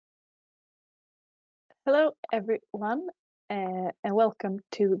Hello, everyone, and welcome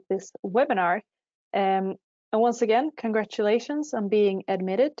to this webinar. And once again, congratulations on being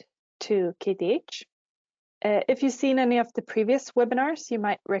admitted to KTH. If you've seen any of the previous webinars, you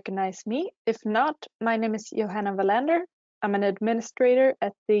might recognize me. If not, my name is Johanna Wallander. I'm an administrator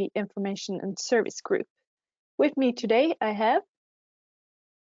at the Information and Service Group. With me today, I have...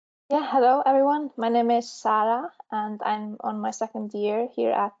 Yeah, hello everyone. My name is Sara and I'm on my second year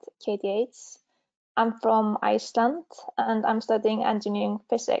here at KTH. I'm from Iceland and I'm studying engineering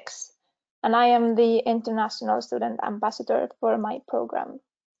physics. And I am the international student ambassador for my program.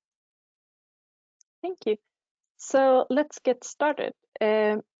 Thank you. So let's get started.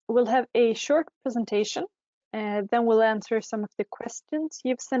 We'll have a short presentation, then we'll answer some of the questions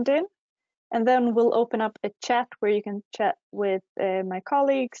you've sent in. And then we'll open up a chat where you can chat with my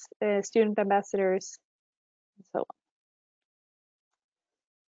colleagues, student ambassadors, and so on.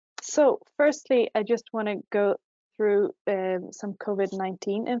 So firstly, I just want to go through some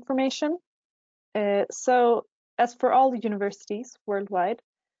COVID-19 information. So as for all the universities worldwide,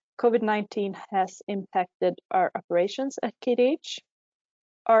 COVID-19 has impacted our operations at KTH.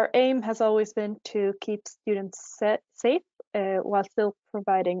 Our aim has always been to keep students safe while still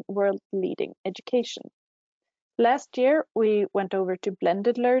providing world-leading education. Last year, we went over to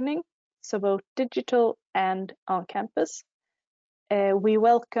blended learning, so both digital and on campus. We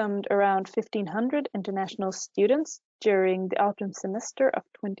welcomed around 1,500 international students during the autumn semester of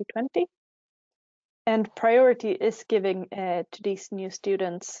 2020. And priority is given to these new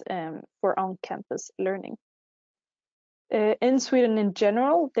students for on-campus learning. In Sweden in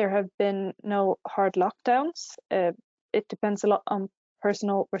general, there have been no hard lockdowns. It depends a lot on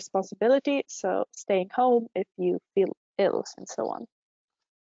personal responsibility, so staying home if you feel ill and so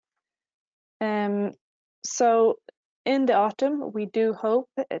on. So in the autumn, we do hope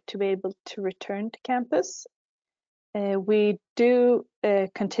to be able to return to campus. We do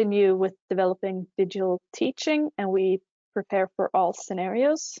continue with developing digital teaching, and we prepare for all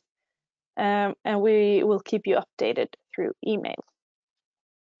scenarios. And we will keep you updated through email.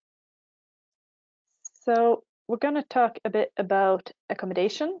 So we're going to talk a bit about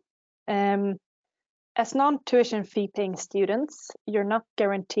accommodation. As non-tuition fee paying students, you're not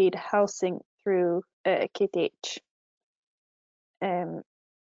guaranteed housing through KTH.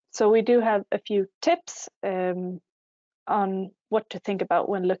 So we do have a few tips on what to think about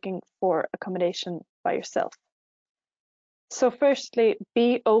when looking for accommodation by yourself. So firstly,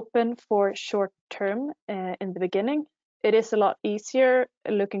 be open for short term in the beginning. It is a lot easier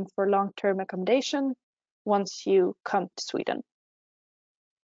looking for long-term accommodation once you come to Sweden.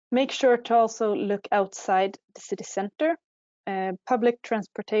 Make sure to also look outside the city center. Public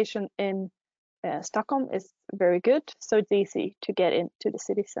transportation in Stockholm is very good, so it's easy to get into the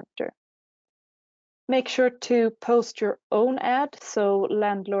city center. Make sure to post your own ad so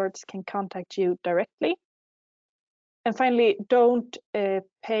landlords can contact you directly. And finally, don't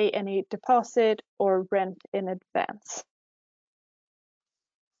pay any deposit or rent in advance.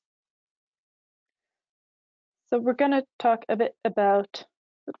 So we're going to talk a bit about,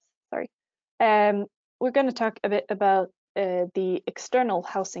 we're going to talk a bit about the external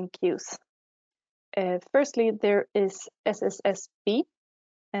housing queues. Firstly, there is SSSB.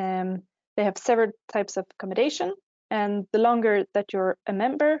 They have several types of accommodation, and the longer that you're a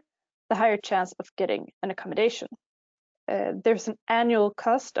member, the higher chance of getting an accommodation. There's an annual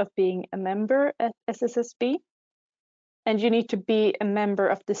cost of being a member at SSSB, and you need to be a member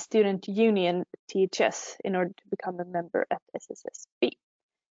of the student union THS in order to become a member at SSSB.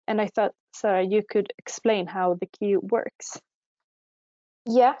 And I thought, Sarah, you could explain how the queue works.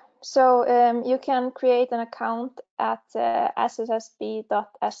 Yeah, so you can create an account at sssb.se,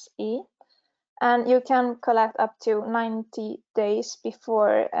 and you can collect up to 90 days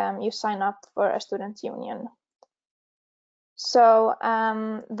before you sign up for a student union. So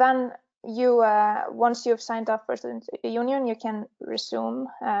then you, once you've signed up for student union, you can resume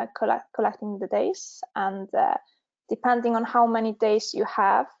collecting the days, and depending on how many days you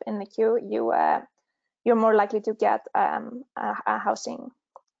have in the queue, you're more likely to get a housing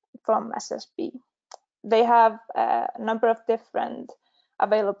from SSB. They have a number of different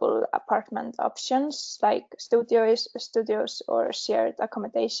available apartment options, like studios or shared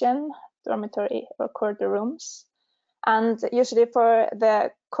accommodation, dormitory or corridor rooms. And usually for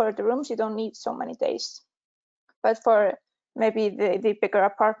the corridor rooms, you don't need so many days. But for maybe the bigger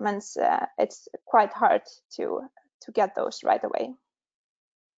apartments, it's quite hard to get those right away.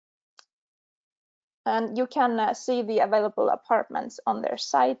 And you can see the available apartments on their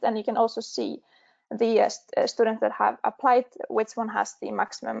site, and you can also see students that have applied, which one has the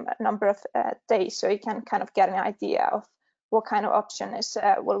maximum number of days, so you can kind of get an idea of what kind of option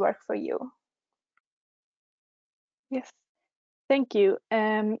will work for you. Yes, thank you.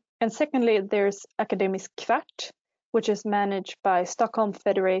 And secondly, there's Akademisk Kvart, which is managed by Stockholm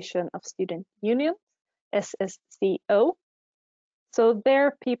Federation of Student Unions, SSCO. So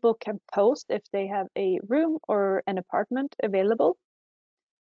there people can post if they have a room or an apartment available.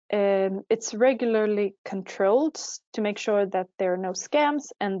 It's regularly controlled to make sure that there are no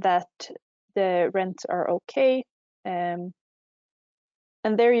scams and that the rents are okay. And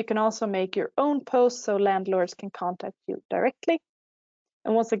there you can also make your own posts so landlords can contact you directly.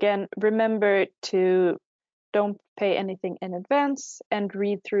 And once again, remember to don't pay anything in advance and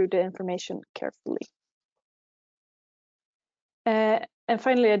read through the information carefully. And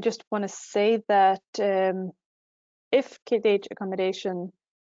finally, I just want to say that if KTH accommodation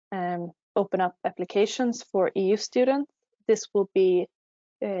open up applications for EU students, this will be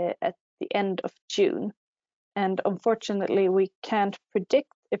at the end of June. And unfortunately, we can't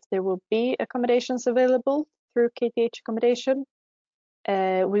predict if there will be accommodations available through KTH accommodation.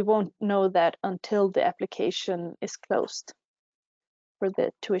 We won't know that until the application is closed for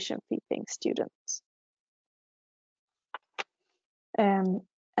the tuition fee paying students.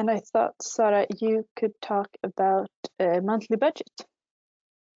 And I thought, Sara, you could talk about monthly budget.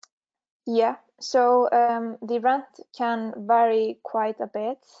 Yeah, so the rent can vary quite a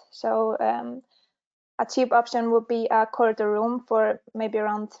bit. So a cheap option would be a corridor room for maybe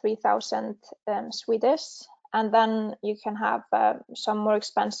around 3,000 Swedish. And then you can have some more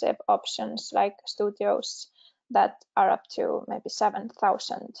expensive options like studios that are up to maybe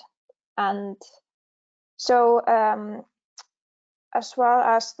 7,000. And so as well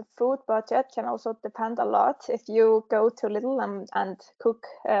as the food budget can also depend a lot. If you go to Lidl and cook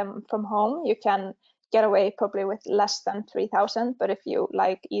from home, you can get away probably with less than 3,000. But if you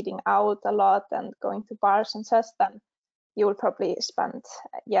like eating out a lot and going to bars and such, then you will probably spend,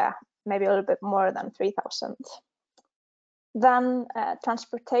 maybe a little bit more than 3,000. Then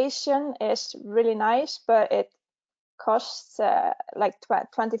transportation is really nice, but it costs like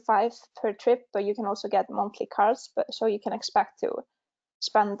 25 per trip, but you can also get monthly cards, so you can expect to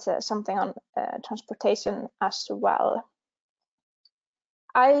spend something on transportation as well.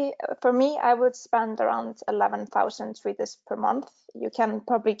 For me, I would spend around 11,000 Swedish per month. You can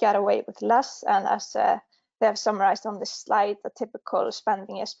probably get away with less, and as they have summarized on this slide, the typical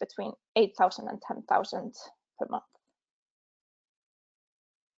spending is between 8,000 and 10,000 per month.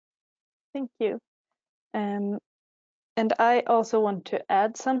 Thank you. And I also want to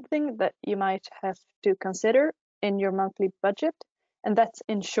add something that you might have to consider in your monthly budget, and that's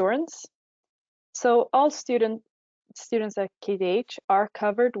insurance. So all students at KTH are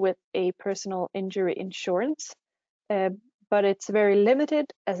covered with a personal injury insurance, but it's very limited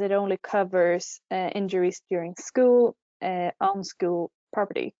as it only covers injuries during school, on school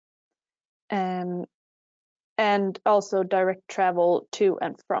property, and also direct travel to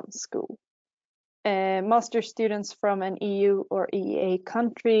and from school. Master students from an EU or EEA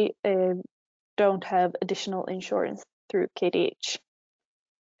country don't have additional insurance through KTH.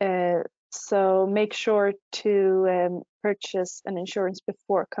 So make sure to purchase an insurance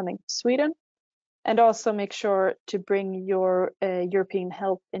before coming to Sweden, and also make sure to bring your European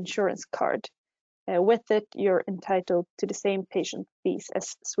health insurance card. With it, you're entitled to the same patient fees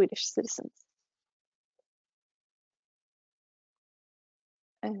as Swedish citizens.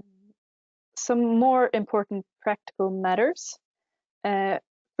 Some more important practical matters.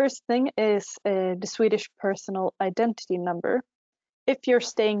 First thing is the Swedish personal identity number. If you're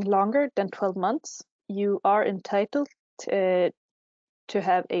staying longer than 12 months, you are entitled to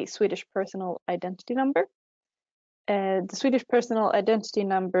have a Swedish personal identity number. The Swedish personal identity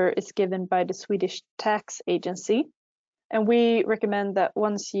number is given by the Swedish tax agency, and we recommend that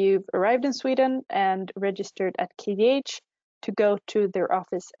once you've arrived in Sweden and registered at KTH, to go to their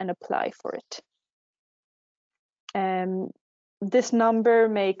office and apply for it. This number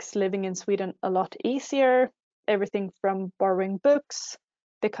makes living in Sweden a lot easier. Everything from borrowing books,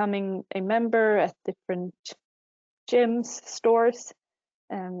 becoming a member at different gyms, stores,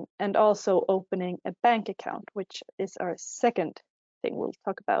 and also opening a bank account, which is our second thing we'll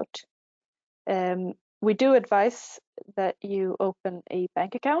talk about. We do advise that you open a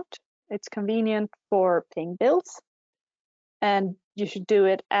bank account. It's convenient for paying bills, and you should do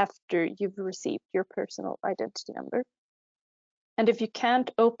it after you've received your personal identity number. And if you can't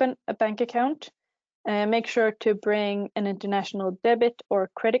open a bank account, make sure to bring an international debit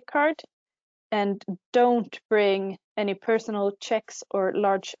or credit card. And don't bring any personal checks or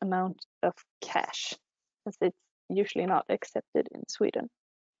large amount of cash, as it's usually not accepted in Sweden.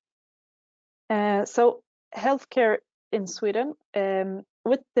 So healthcare in Sweden,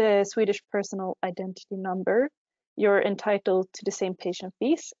 with the Swedish personal identity number, you're entitled to the same patient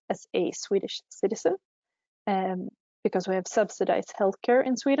fees as a Swedish citizen, because we have subsidized healthcare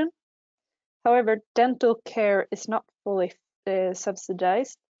in Sweden. However, dental care is not fully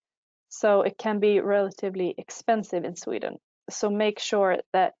subsidized, so it can be relatively expensive in Sweden. So make sure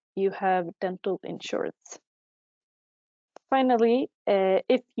that you have dental insurance. Finally,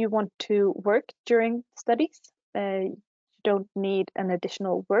 if you want to work during studies, you don't need an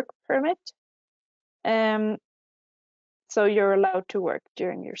additional work permit. So you're allowed to work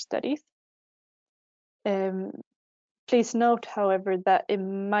during your studies. Please note, however, that it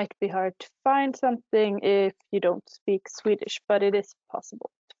might be hard to find something if you don't speak Swedish, but it is possible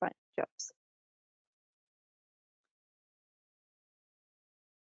to find jobs.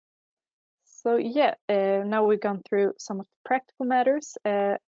 So yeah, now we've gone through some of the practical matters.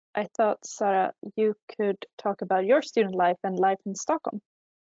 I thought, Sarah, you could talk about your student life and life in Stockholm.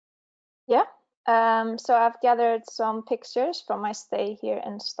 Yeah, so I've gathered some pictures from my stay here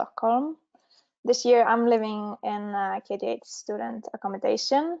in Stockholm. This year I'm living in KD8 student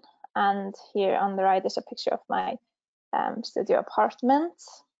accommodation, and here on the right is a picture of my studio apartment,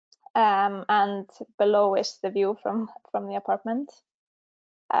 and below is the view from the apartment.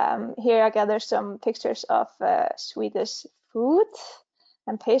 Here I gathered some pictures of Swedish food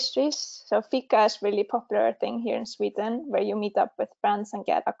and pastries. So fika is really popular thing here in Sweden, where you meet up with friends and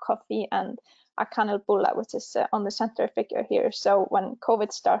get a coffee and a kanelbulla, which is on the center figure here. So when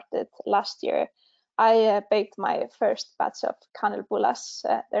COVID started last year, I baked my first batch of kanelbullas.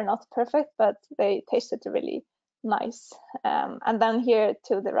 They're not perfect, but they tasted really nice. And then here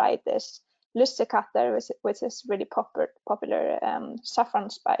to the right is lussekatter, which is really popular saffron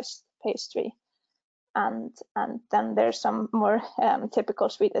spiced pastry. And then there's some more typical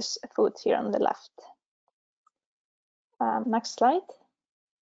Swedish food here on the left. Next slide.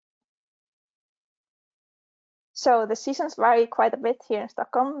 So the seasons vary quite a bit here in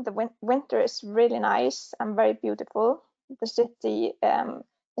Stockholm. The winter is really nice and very beautiful. The city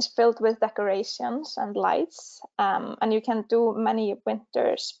is filled with decorations and lights, and you can do many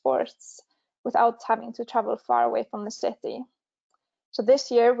winter sports without having to travel far away from the city. So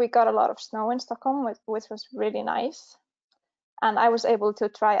this year we got a lot of snow in Stockholm, which was really nice. And I was able to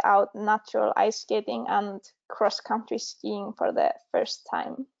try out natural ice skating and cross-country skiing for the first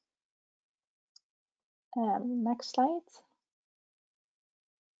time. Next slide.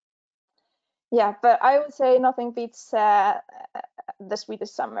 Yeah, but I would say nothing beats the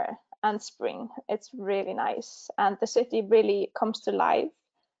Swedish summer and spring. It's really nice, and the city really comes to life,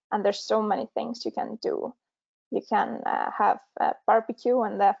 and there's so many things you can do. You can have a barbecue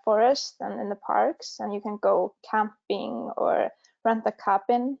in the forest and in the parks, and you can go camping or rent a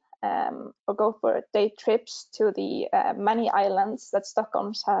cabin, or go for day trips to the many islands that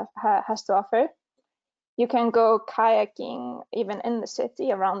Stockholm has to offer. You can go kayaking even in the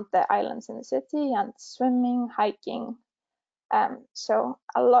city, around the islands in the city, and swimming, hiking. So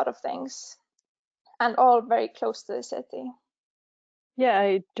a lot of things, and all very close to the city. Yeah,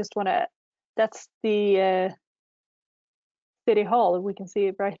 I just want to, that's the City Hall. We can see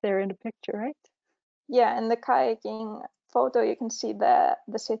it right there in the picture, right? Yeah, in the kayaking photo, you can see the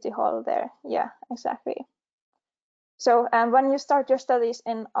City Hall there. Yeah, exactly. So when you start your studies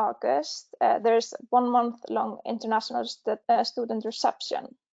in August, there's 1 month long international student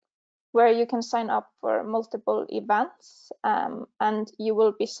reception, where you can sign up for multiple events, and you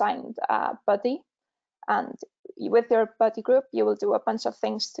will be signed a buddy, and with your buddy group you will do a bunch of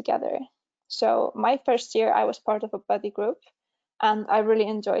things together. So my first year I was part of a buddy group, and I really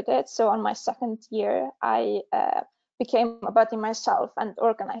enjoyed it. So on my second year I became a buddy myself and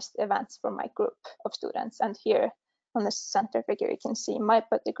organized events for my group of students. And here on the center figure you can see my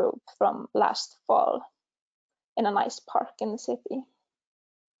buddy group from last fall in a nice park in the city.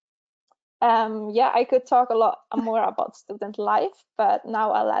 Yeah, I could talk a lot more about student life, but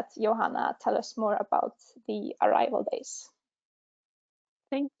now I'll let Johanna tell us more about the arrival days.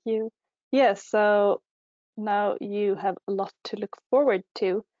 Thank you. Yeah, so now you have a lot to look forward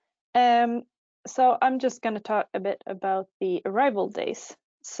to. So I'm just going to talk a bit about the arrival days.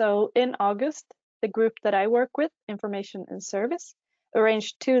 So in August, the group that I work with, Information and Service,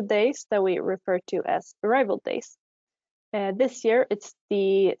 arranged 2 days that we refer to as arrival days. This year, it's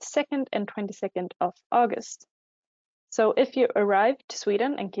the 2nd and 22nd of August. So if you arrive to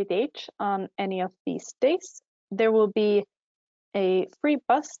Sweden and KTH on any of these days, there will be a free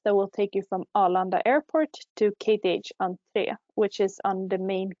bus that will take you from Arlanda Airport to KTH Entré, which is on the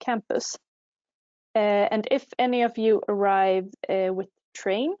main campus. And if any of you arrive with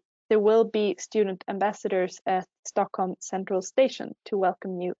train, there will be student ambassadors at Stockholm Central Station to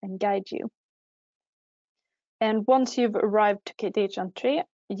welcome you and guide you. And once you've arrived to KTH Entré,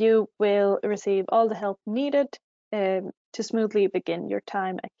 you will receive all the help needed to smoothly begin your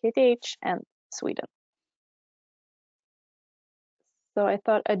time at KTH and Sweden. So I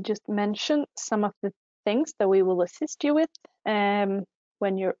thought I'd just mention some of the things that we will assist you with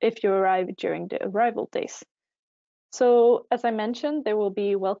if you arrive during the arrival days. So as I mentioned, there will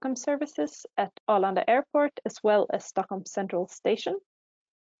be welcome services at Arlanda Airport as well as Stockholm Central Station.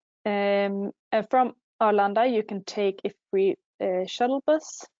 And from Arlanda, you can take a free shuttle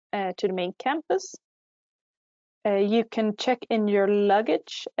bus to the main campus. You can check in your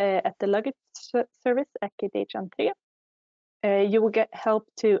luggage at the luggage service at KTH Entré. You will get help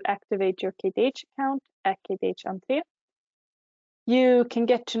to activate your KTH account at KTH Entré. You can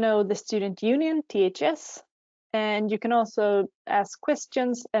get to know the student union, THS, and you can also ask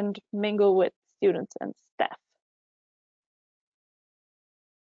questions and mingle with students and staff.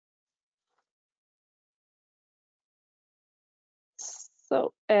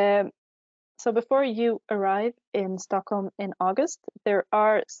 So before you arrive in Stockholm in August, there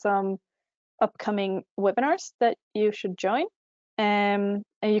are some upcoming webinars that you should join. And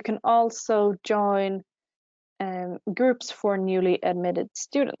you can also join groups for newly admitted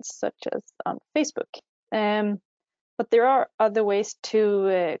students, such as on Facebook. But there are other ways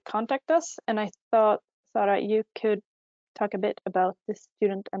to contact us, and I thought, Sara, you could talk a bit about the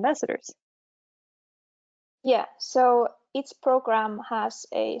student ambassadors. Yeah, so each program has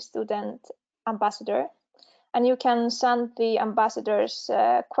a student ambassador, and you can send the ambassadors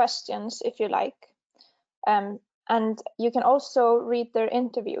questions if you like. And you can also read their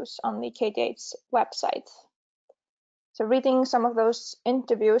interviews on the KTH's website. So reading some of those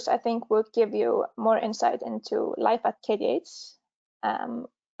interviews, I think, will give you more insight into life at KTH.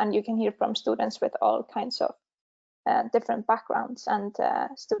 And you can hear from students with all kinds of different backgrounds and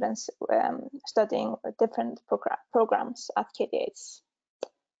students studying different programs at KTH.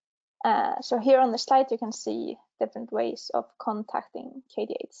 So here on the slide, you can see different ways of contacting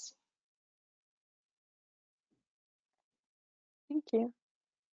KTH. Thank you.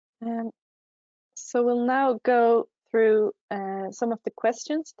 So we'll now go through some of the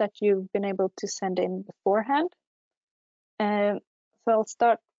questions that you've been able to send in beforehand. So I'll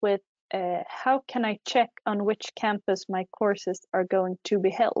start with how can I check on which campus my courses are going to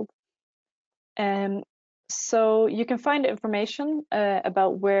be held? So you can find information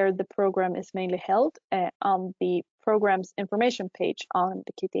about where the program is mainly held on the program's information page on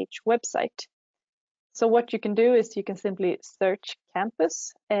the KTH website. So what you can do is you can simply search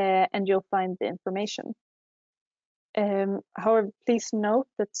campus and you'll find the information. However, please note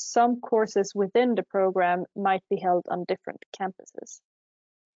that some courses within the program might be held on different campuses.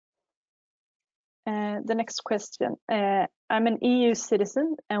 The next question. I'm an EU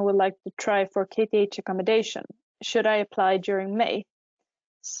citizen and would like to try for KTH accommodation. Should I apply during May?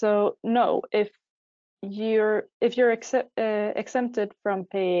 So no, if you're exempted from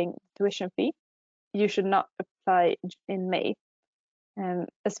paying tuition fee, you should not apply in May.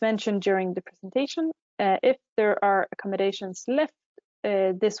 As mentioned during the presentation, if there are accommodations left,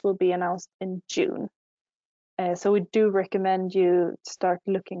 this will be announced in June. So we do recommend you start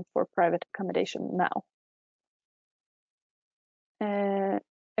looking for private accommodation now.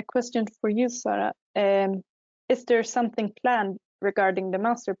 A question for you, Sara. Is there something planned regarding the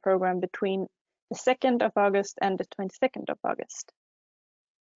master program between the 2nd of August and the 22nd of August?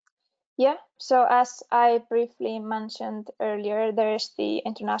 Yeah, so as I briefly mentioned earlier, there is the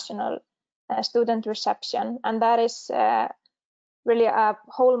international student reception, and that is really a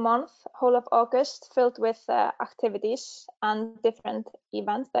whole month, whole of August, filled with activities and different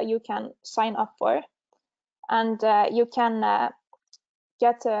events that you can sign up for. And you can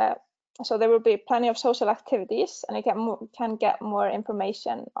so there will be plenty of social activities, and you can get more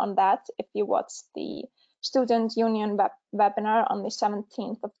information on that if you watch the Student Union webinar on the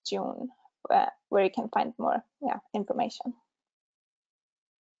 17th of June, where you can find more information.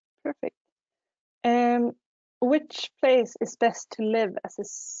 Perfect. Which place is best to live as a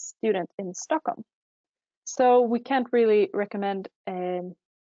student in Stockholm? So we can't really recommend an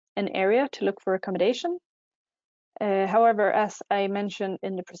area to look for accommodation. However, as I mentioned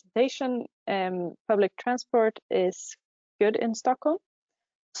in the presentation, public transport is good in Stockholm.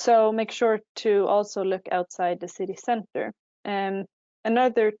 So make sure to also look outside the city center.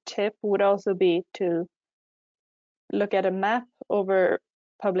 Another tip would also be to look at a map over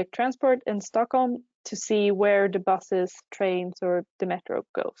public transport in Stockholm to see where the buses, trains, or the metro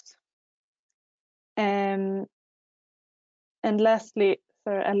goes. And lastly,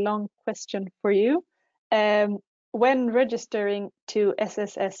 sorry, a long question for you. When registering to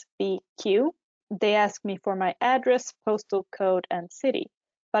SSSBQ, they ask me for my address, postal code, and city,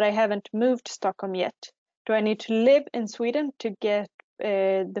 but I haven't moved to Stockholm yet. Do I need to live in Sweden to get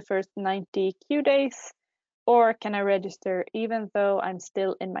the first 90 Q days, or can I register even though I'm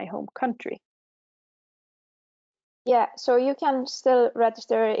still in my home country? Yeah, so you can still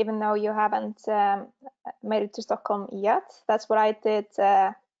register even though you haven't made it to Stockholm yet. That's what I did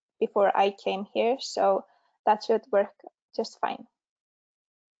before I came here, so that should work just fine.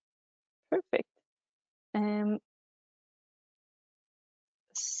 Perfect.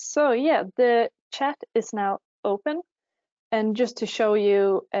 So yeah, the chat is now open. And just to show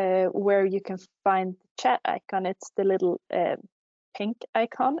you where you can find the chat icon, it's the little pink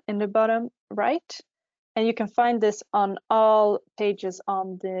icon in the bottom right. And you can find this on all pages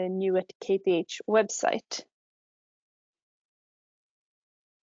on the New at KTH website.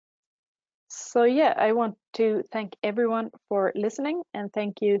 So yeah, I want to thank everyone for listening, and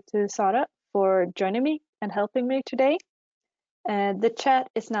thank you to Sara for joining me and helping me today. The chat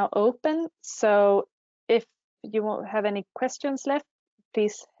is now open, so if you won't have any questions left,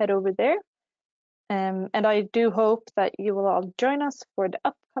 please head over there. And I do hope that you will all join us for the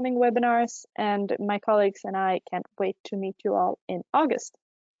upcoming webinars, and my colleagues and I can't wait to meet you all in August.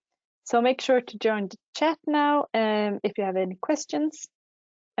 So make sure to join the chat now if you have any questions.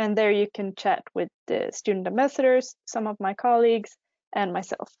 And there you can chat with the student ambassadors, some of my colleagues, and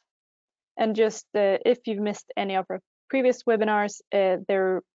myself. And just if you've missed any of our previous webinars,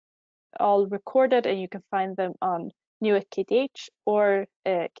 they're all recorded and you can find them on New at KTH or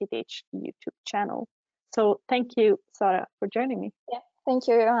KTH YouTube channel. So thank you, Sara, for joining me. Yeah, thank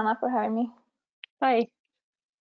you, Johanna, for having me. Bye.